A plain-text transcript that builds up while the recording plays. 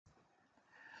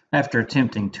After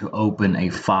attempting to open a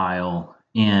file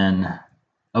in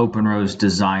OpenRoads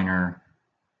Designer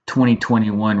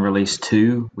 2021 Release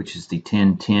 2, which is the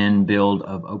 10.10 build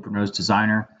of OpenRoads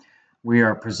Designer, we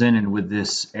are presented with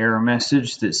this error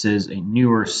message that says a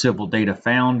newer civil data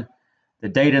found. The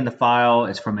data in the file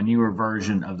is from a newer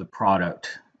version of the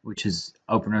product, which is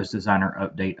OpenRoads Designer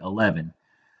Update 11.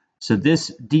 So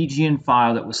this DGN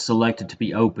file that was selected to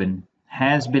be opened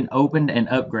has been opened and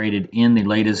upgraded in the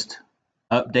latest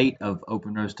update of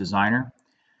OpenRoads Designer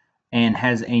and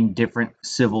has a different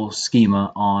civil schema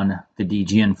on the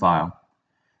DGN file.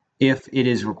 If it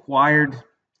is required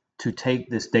to take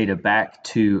this data back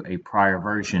to a prior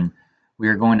version, we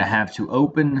are going to have to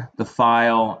open the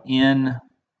file in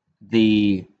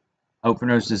the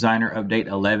OpenRoads Designer Update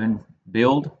 11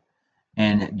 build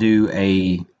and do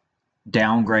a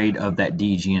downgrade of that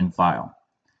DGN file.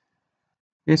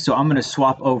 Okay, so I'm going to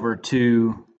swap over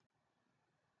to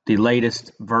the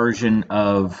latest version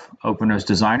of OpenRoads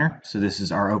Designer. So this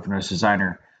is our OpenRoads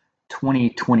Designer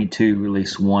 2022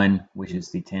 Release 1, which is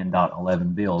the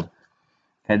 10.11 build.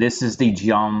 Okay, this is the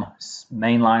geom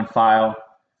mainline file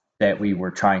that we were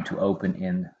trying to open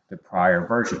in the prior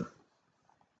version.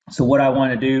 So what I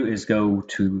want to do is go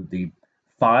to the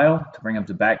file to bring up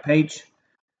the back page,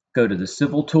 go to the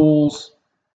Civil Tools,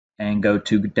 and go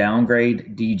to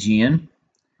Downgrade DGN.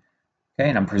 Okay,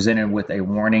 and I'm presented with a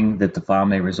warning that the file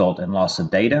may result in loss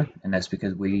of data, and that's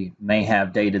because we may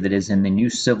have data that is in the new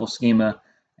civil schema,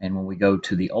 and when we go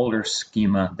to the older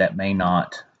schema, that may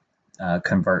not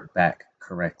convert back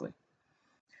correctly.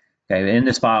 Okay, in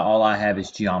this file, all I have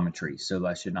is geometry, so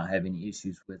I should not have any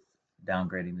issues with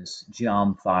downgrading this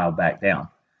geom file back down.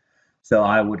 So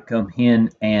I would come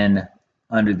in and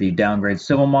under the Downgrade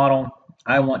Civil Model,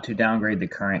 I want to downgrade the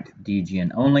current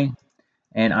DGN only.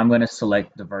 And I'm going to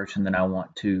select the version that I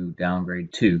want to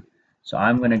downgrade to. So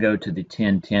I'm going to go to the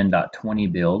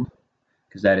 10.10.20 build,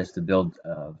 because that is the build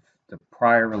of the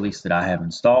prior release that I have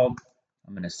installed.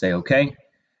 I'm going to say OK,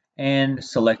 and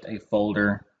select a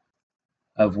folder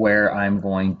of where I'm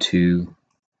going to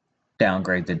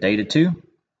downgrade the data to.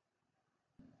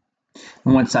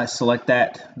 And once I select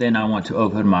that, then I want to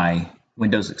open my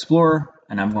Windows Explorer,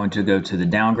 and I'm going to go to the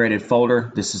downgraded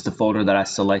folder. This is the folder that I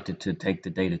selected to take the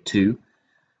data to.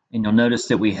 And you'll notice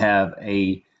that we have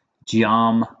a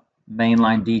geom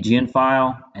mainline DGN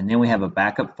file, and then we have a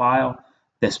backup file.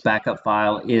 This backup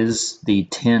file is the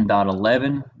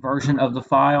 10.11 version of the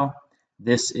file.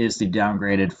 This is the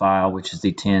downgraded file, which is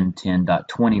the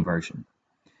 10.10.20 version.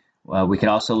 We can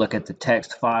also look at the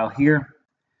text file here,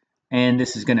 and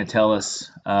this is going to tell us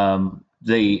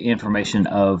the information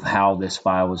of how this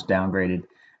file was downgraded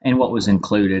and what was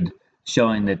included,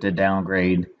 showing that the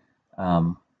downgrade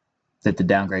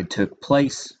took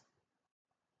place.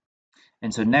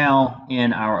 And so now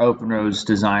in our OpenRoads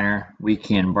Designer, we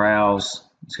can browse.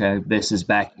 Okay, this is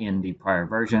back in the prior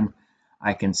version.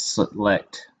 I can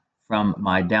select from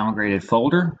my downgraded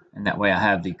folder, and that way I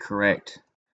have the correct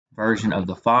version of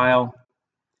the file.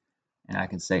 And I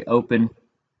can say open,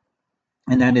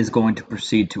 and that is going to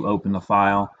proceed to open the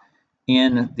file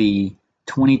in the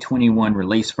 2021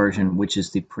 release version, which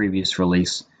is the previous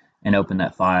release, and open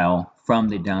that file from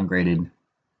the downgraded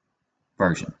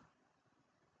version.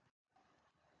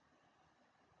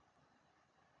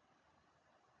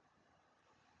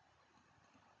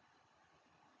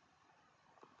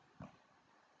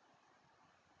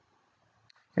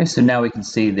 Okay, so now we can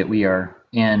see that we are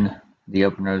in the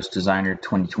OpenRoads Designer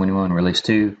 2021 Release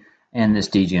 2, and this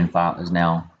DGN file is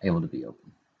now able to be opened.